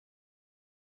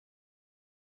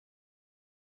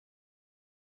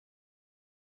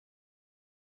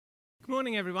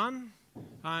morning, everyone.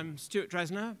 I'm Stewart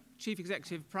Dresner, Chief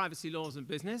Executive, Privacy Laws and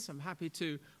Business. I'm happy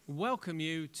to welcome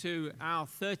you to our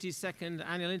 32nd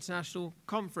Annual International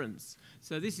Conference.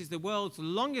 So this is the world's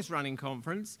longest running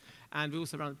conference, and we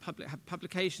also have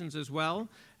publications as well.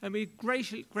 And we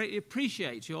greatly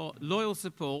appreciate your loyal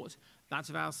support. That's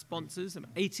of our sponsors,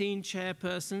 18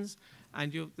 chairpersons,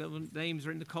 and the names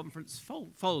are in the conference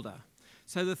folder.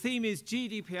 So the theme is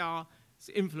GDPR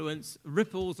influence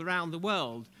ripples around the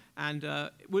world, and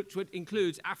which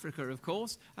includes Africa, of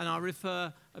course, and I'll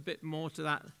refer a bit more to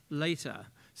that later.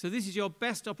 So this is your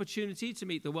best opportunity to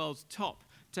meet the world's top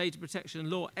data protection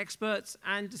law experts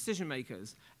and decision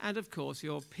makers, and of course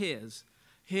your peers.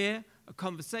 Here, a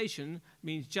conversation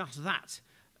means just that.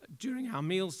 During our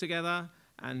meals together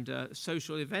and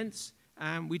social events,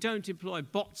 we don't employ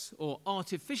bots or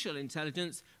artificial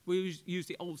intelligence. We use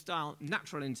the old-style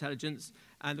natural intelligence,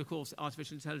 and of course,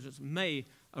 artificial intelligence may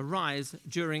arise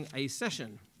during a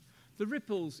session. The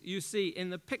ripples you see in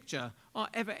the picture are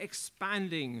ever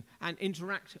expanding and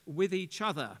interact with each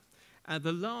other.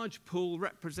 The large pool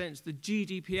represents the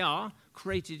GDPR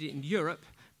created in Europe,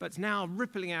 but now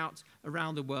rippling out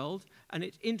around the world, and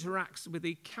it interacts with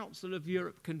the Council of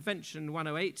Europe Convention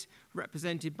 108,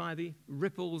 represented by the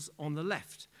ripples on the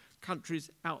left. Countries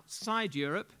outside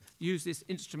Europe use this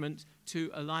instrument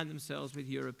to align themselves with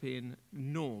European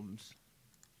norms.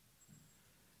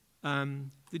 The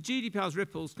GDPR's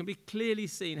ripples can be clearly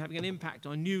seen having an impact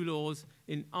on new laws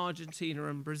in Argentina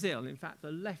and Brazil. In fact,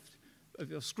 the left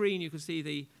of your screen, you can see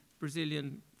the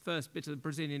first bit of the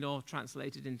Brazilian law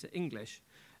translated into English.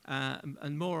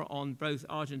 And more on both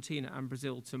Argentina and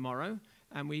Brazil tomorrow.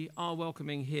 And we are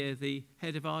welcoming here the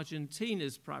head of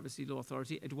Argentina's Privacy Law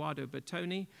Authority, Eduardo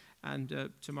Bertoni, and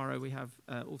tomorrow we have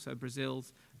also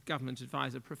Brazil's government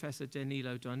advisor, Professor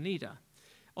Danilo Donida.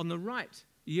 On the right,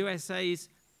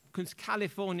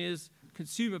 California's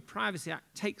Consumer Privacy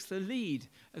Act takes the lead,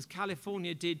 as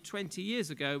California did 20 years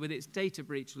ago with its data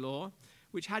breach law,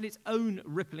 which had its own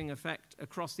rippling effect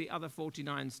across the other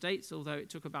 49 states, although it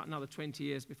took about another 20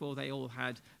 years before they all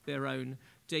had their own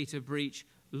data breach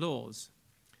laws.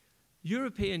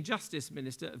 European Justice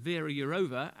Minister Vera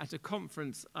Jourova, at a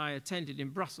conference I attended in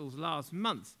Brussels last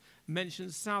month,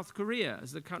 mentioned South Korea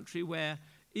as the country where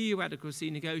EU adequacy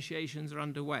negotiations are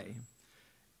underway.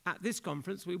 At this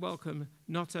conference, we welcome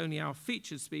not only our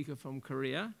featured speaker from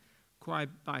Korea, Kwai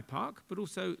Bai Park, but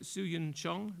also Soo-Yun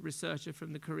Chong, researcher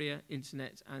from the Korea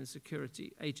Internet and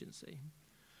Security Agency.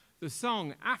 The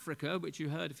song Africa, which you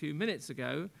heard a few minutes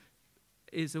ago,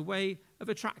 is a way of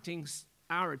attracting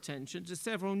our attention to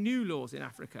several new laws in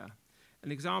Africa.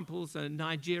 And examples are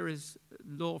Nigeria's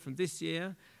law from this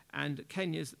year and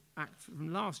Kenya's act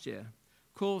from last year.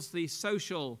 Of course, the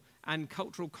social and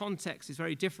cultural context is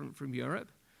very different from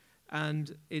Europe.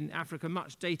 And in Africa,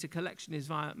 much data collection is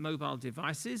via mobile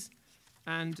devices.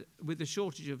 And with the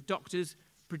shortage of doctors,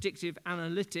 predictive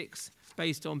analytics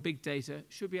based on big data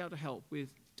should be able to help with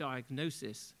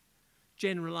diagnosis.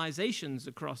 Generalizations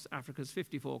across Africa's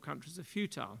 54 countries are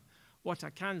futile. What I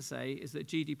can say is that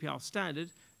GDPR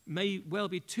standard may well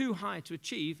be too high to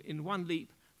achieve in one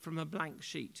leap from a blank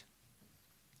sheet.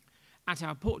 At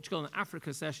our Portugal and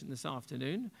Africa session this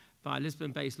afternoon by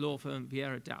Lisbon-based law firm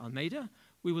Vieira de Almeida,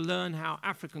 we will learn how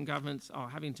African governments are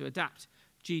having to adapt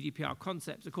GDPR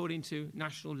concepts according to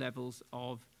national levels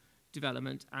of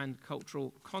development and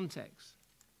cultural context.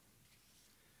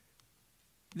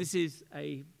 This is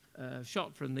a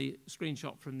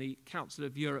screenshot from the Council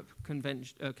of Europe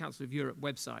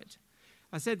website.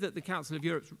 I said that the Council of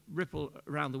Europe's ripple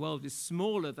around the world is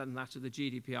smaller than that of the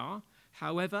GDPR.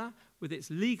 However, with its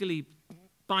legally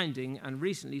binding and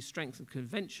recently strengthened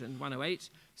Convention 108,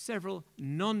 several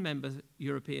non-member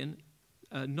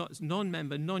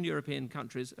non-European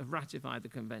countries have ratified the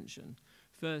convention.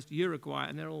 First, Uruguay,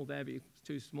 and they're all there, but it's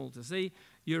too small to see.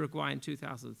 Uruguay in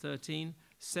 2013,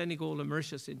 Senegal and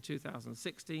Mauritius in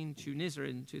 2016, Tunisia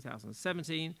in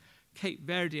 2017, Cape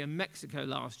Verde and Mexico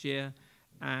last year,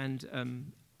 and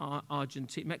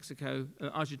Argentina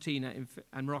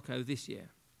and Morocco this year.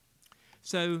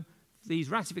 So these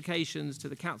ratifications to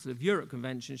the Council of Europe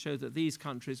Convention show that these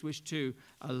countries wish to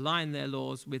align their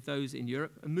laws with those in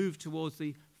Europe and move towards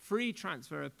the free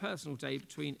transfer of personal data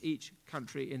between each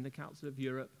country in the Council of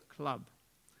Europe club.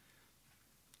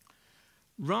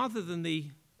 Rather than the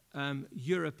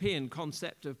European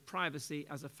concept of privacy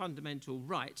as a fundamental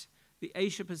right, the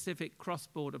Asia-Pacific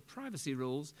cross-border privacy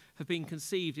rules have been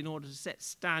conceived in order to set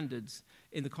standards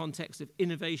in the context of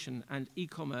innovation and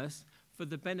e-commerce for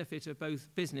the benefit of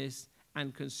both business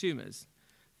and consumers.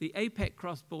 The APEC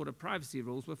cross-border privacy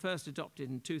rules were first adopted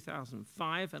in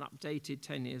 2005 and updated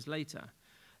 10 years later.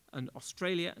 and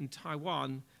Australia and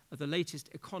Taiwan are the latest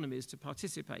economies to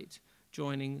participate,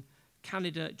 joining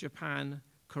Canada, Japan,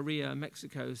 Korea,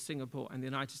 Mexico, Singapore, and the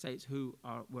United States, who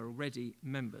were already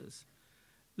members.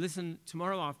 Listen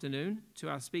tomorrow afternoon to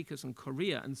our speakers from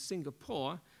Korea and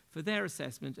Singapore for their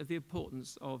assessment of the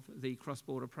importance of the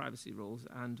cross-border privacy rules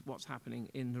and what's happening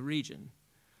in the region.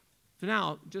 For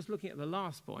now, just looking at the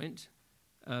last point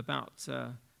about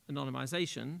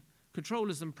anonymization,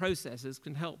 controllers and processors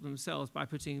can help themselves by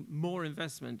putting more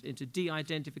investment into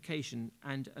de-identification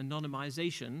and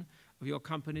anonymization of your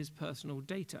company's personal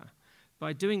data.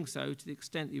 By doing so, to the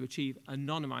extent that you achieve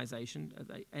anonymization at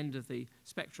the end of the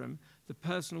spectrum, the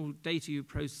personal data you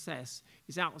process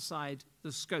is outside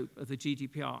the scope of the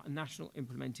GDPR and national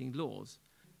implementing laws.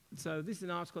 So this is an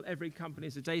article, Every Company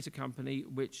is a Data Company,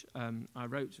 which I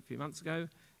wrote a few months ago.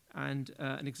 And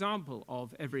an example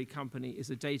of Every Company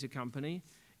is a Data Company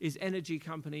is energy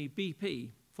company BP,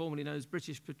 formerly known as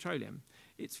British Petroleum.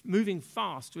 It's moving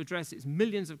fast to address its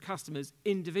millions of customers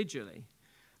individually.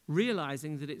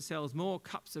 Realizing that it sells more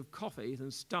cups of coffee than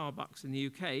Starbucks in the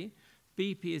UK,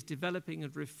 BP is developing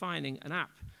and refining an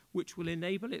app which will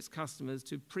enable its customers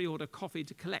to pre-order coffee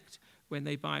to collect when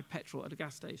they buy petrol at a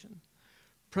gas station.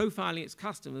 Profiling its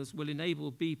customers will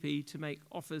enable BP to make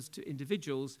offers to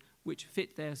individuals which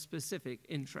fit their specific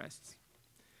interests.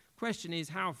 Question is,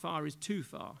 how far is too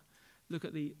far? Look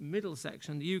at the middle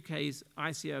section. The UK's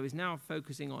ICO is now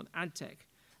focusing on ad tech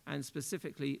and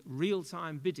specifically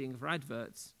real-time bidding for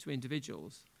adverts to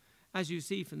individuals. As you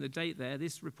see from the date there,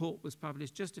 this report was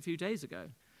published just a few days ago.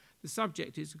 The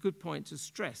subject is a good point to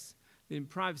stress that in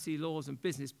privacy laws and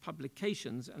business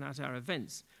publications and at our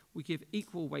events, we give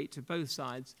equal weight to both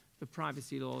sides, the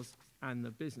privacy laws and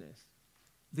the business.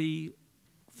 The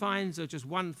fines are just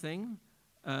one thing.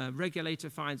 Regulator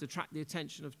fines attract the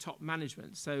attention of top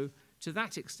management. So to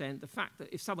that extent, the fact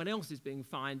that if someone else is being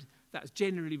fined, that's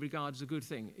generally regarded as a good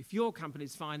thing. If your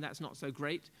company's fined, that's not so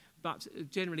great, but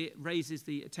generally it raises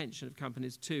the attention of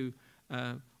companies to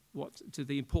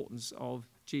the importance of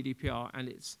GDPR and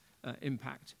its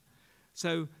impact.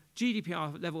 So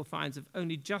GDPR level fines have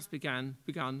only just begun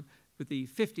with the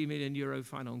 €50 million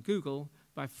fine on Google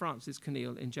by Francis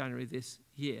Keneal in January this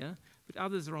year, but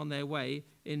others are on their way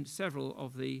in several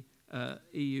of the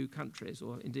EU countries,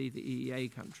 or indeed the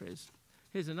EEA countries.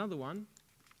 Here's another one.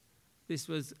 This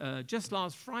was just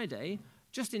last Friday,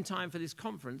 just in time for this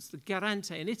conference. The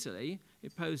Garante in Italy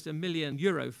imposed a €1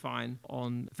 million fine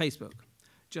on Facebook,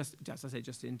 just as I say,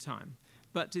 just in time.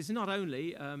 But it's not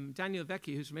only. Daniel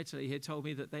Vecchi, who's from Italy, here told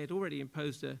me that they had already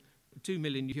imposed a €2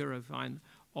 million fine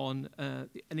on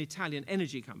an Italian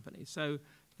energy company. So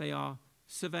they are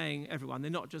surveying everyone. They're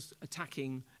not just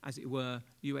attacking, as it were,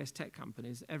 US tech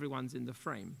companies. Everyone's in the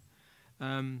frame.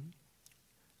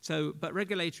 But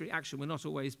regulatory action will not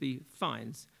always be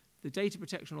fines. The data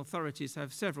protection authorities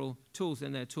have several tools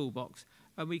in their toolbox,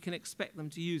 and we can expect them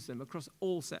to use them across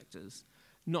all sectors,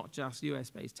 not just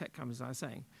US-based tech companies, as I was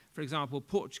saying. For example,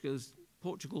 Portugal's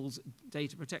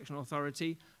Data Protection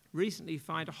Authority recently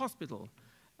fined a hospital.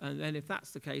 And then if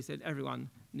that's the case, then everyone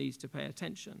needs to pay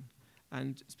attention.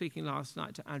 And speaking last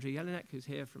night to Andrew Jelinek, who's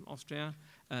here from Austria,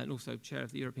 and also chair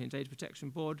of the European Data Protection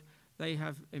Board, they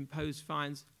have imposed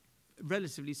fines,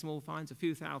 relatively small fines, a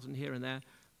few thousand here and there,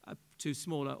 to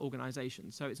smaller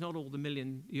organizations. So it's not all the €1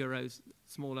 million,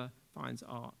 smaller fines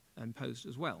are imposed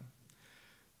as well.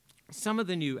 Some of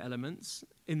the new elements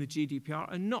in the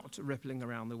GDPR are not rippling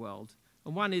around the world.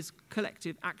 And one is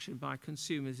collective action by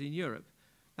consumers in Europe.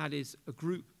 That is a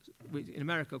group in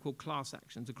America called class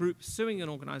actions, a group suing an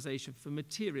organization for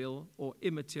material or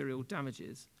immaterial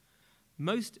damages.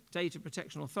 Most data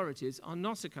protection authorities are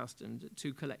not accustomed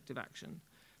to collective action.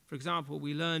 For example,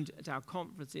 we learned at our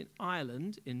conference in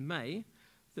Ireland in May,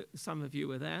 that some of you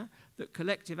were there, that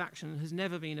collective action has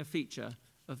never been a feature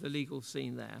of the legal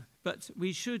scene there. But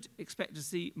we should expect to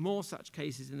see more such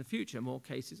cases in the future, more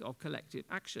cases of collective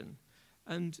action.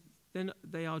 And then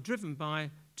they are driven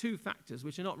by two factors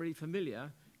which are not really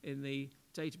familiar in the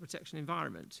data protection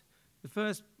environment. The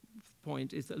first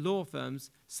point is that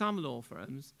some law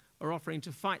firms, are offering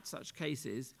to fight such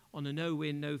cases on a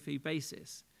no-win, no-fee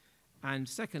basis. And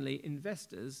secondly,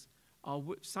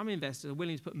 some investors are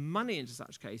willing to put money into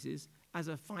such cases as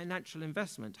a financial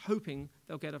investment, hoping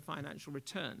they'll get a financial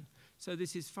return. So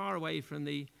this is far away from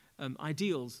the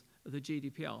ideals of the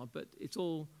GDPR, but it's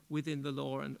all within the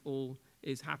law and all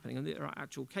is happening, and there are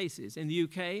actual cases. In the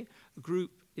UK, a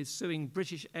group is suing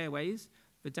British Airways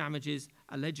for damages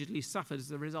allegedly suffered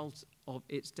as a result of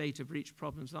its data breach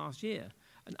problems last year.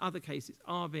 And other cases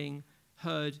are being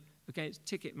heard against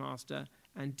Ticketmaster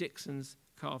and Dixon's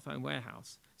car phone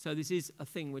warehouse. So this is a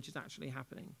thing which is actually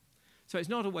happening. So it's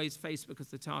not always Facebook as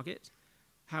the target.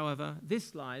 However, this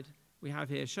slide we have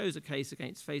here shows a case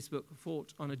against Facebook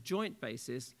fought on a joint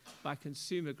basis by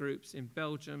consumer groups in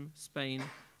Belgium, Spain,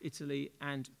 Italy,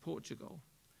 and Portugal.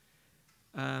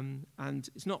 And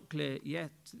it's not clear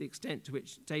yet the extent to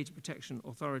which data protection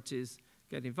authorities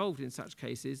get involved in such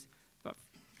cases, but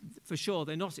for sure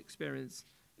they're not experienced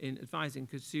in advising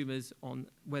consumers on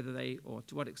whether they, or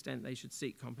to what extent they should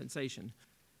seek compensation.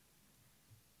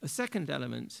 A second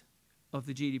element of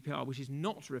the GDPR, which is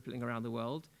not rippling around the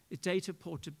world, is data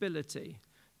portability.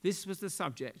 This was the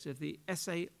subject of the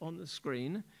essay on the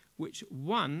screen, which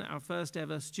won our first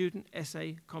ever student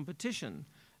essay competition,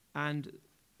 and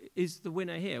is the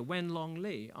winner here. Wen Long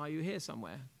Lee. Are you here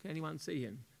somewhere? Can anyone see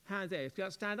him? Hand there. If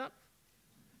you stand up.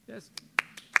 Yes.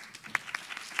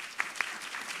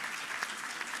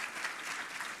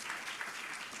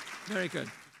 Very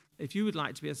good. If you would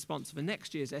like to be a sponsor for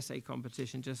next year's essay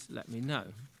competition, just let me know.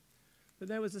 But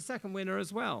there was a second winner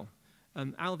as well,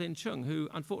 Alvin Chung, who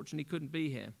unfortunately couldn't be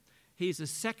here. He's a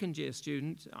second-year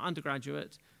student,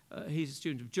 undergraduate. He's a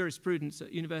student of jurisprudence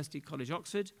at University College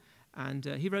Oxford, and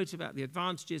he wrote about the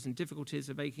advantages and difficulties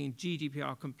of making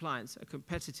GDPR compliance a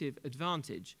competitive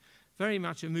advantage. Very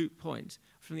much a moot point.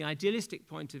 From the idealistic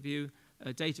point of view,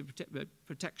 data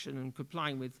protection and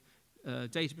complying with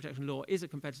data protection law is a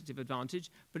competitive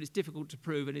advantage, but it's difficult to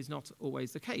prove and is not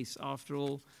always the case. After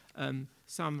all,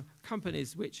 some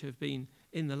companies which have been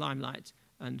in the limelight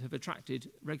and have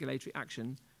attracted regulatory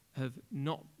action have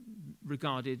not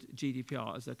regarded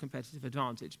GDPR as a competitive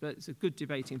advantage. But it's a good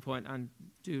debating point, and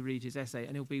do read his essay,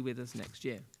 and he'll be with us next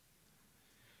year.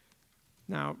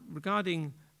 Now,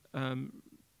 regarding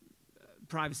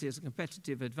privacy as a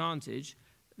competitive advantage,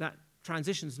 that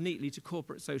transitions neatly to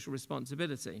corporate social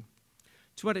responsibility.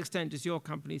 To what extent does your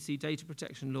company see data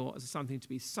protection law as something to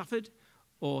be suffered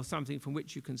or something from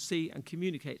which you can see and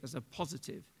communicate as a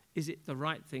positive? Is it the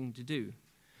right thing to do?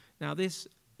 Now, this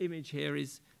image here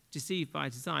is Deceived by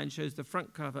Design, shows the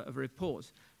front cover of a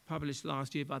report published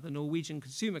last year by the Norwegian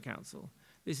Consumer Council.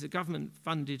 This is a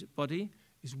government-funded body,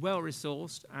 is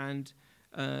well-resourced and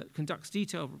conducts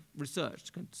detailed research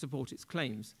to support its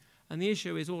claims. And the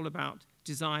issue is all about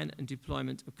design and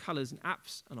deployment of colours in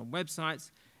apps and on websites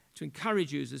to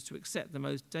encourage users to accept the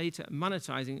most data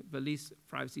monetizing but least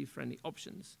privacy-friendly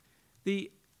options.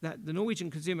 The Norwegian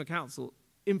Consumer Council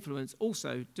influence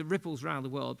also ripples around the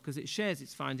world because it shares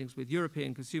its findings with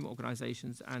European consumer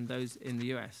organizations and those in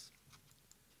the US.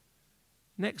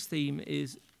 Next theme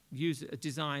is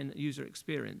design user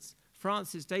experience.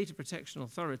 France's data protection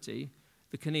authority,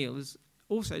 the CNIL, has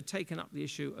also taken up the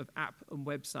issue of app and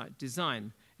website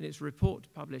design in its report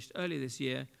published earlier this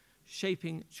year,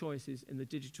 Shaping Choices in the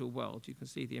Digital World. You can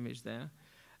see the image there.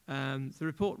 The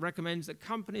report recommends that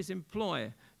companies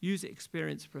employ user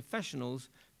experience professionals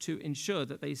to ensure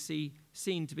that they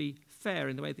seen to be fair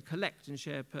in the way they collect and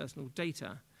share personal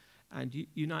data. And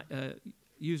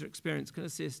user experience can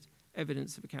assist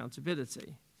evidence of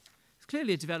accountability. It's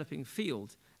clearly a developing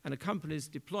field, and a company's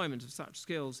deployment of such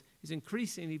skills is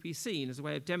increasingly be seen as a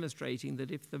way of demonstrating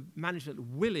that if the management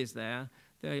will is there,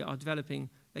 they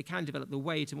can develop the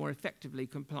way to more effectively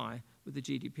comply with the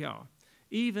GDPR.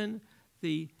 Even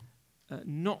the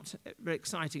not very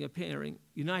exciting appearing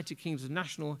United Kingdom's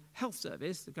National Health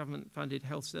Service, the government-funded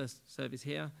health service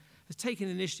here, has taken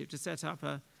initiative to set up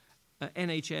a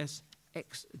NHS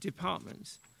X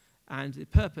department. And the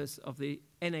purpose of the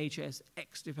NHS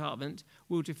X department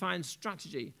will define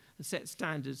strategy and set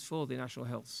standards for the National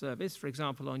Health Service, for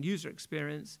example, on user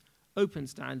experience, open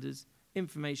standards,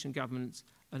 information governance,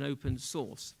 and open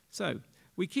source. So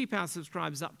we keep our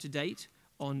subscribers up to date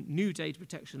on new data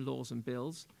protection laws and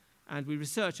bills, and we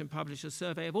research and publish a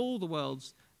survey of all the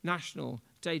world's national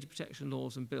data protection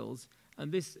laws and bills. And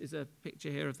this is a picture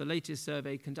here of the latest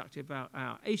survey conducted by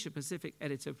our Asia-Pacific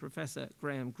editor, Professor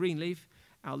Graham Greenleaf.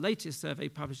 Our latest survey,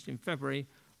 published in February,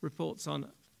 reported on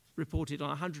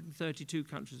 132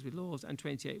 countries with laws and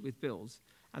 28 with bills.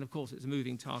 And of course, it's a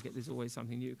moving target. There's always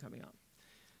something new coming up.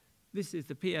 This is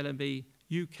the PL&B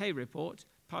UK report,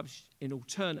 published in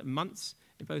alternate months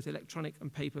in both electronic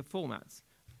and paper formats.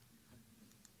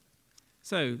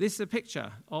 So this is a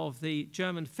picture of the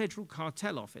German Federal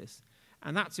Cartel Office,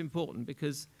 and that's important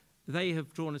because they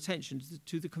have drawn attention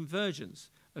to the convergence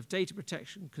of data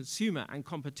protection, consumer and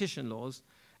competition laws,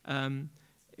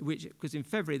 because in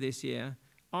February this year,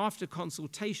 after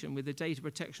consultation with the data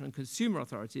protection and consumer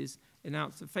authorities,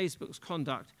 announced that Facebook's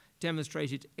conduct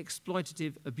demonstrated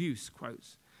exploitative abuse,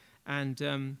 quotes, and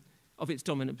of its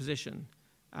dominant position,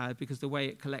 because the way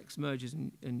it collects, merges,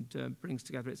 and brings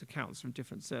together its accounts from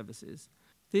different services.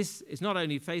 This is not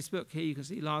only Facebook. Here you can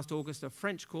see last August, a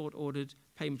French court ordered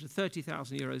payment of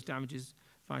 30,000 euros damages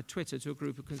via Twitter to a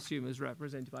group of consumers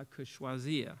represented by Que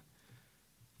Choisir.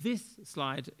 This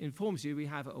slide informs you we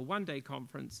have a one-day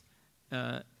conference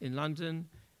in London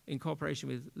in cooperation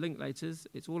with Linklaters.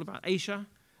 It's all about Asia,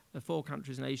 the 4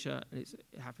 countries in Asia, and it's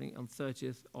happening on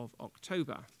 30th of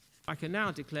October. I can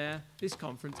now declare this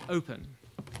conference open.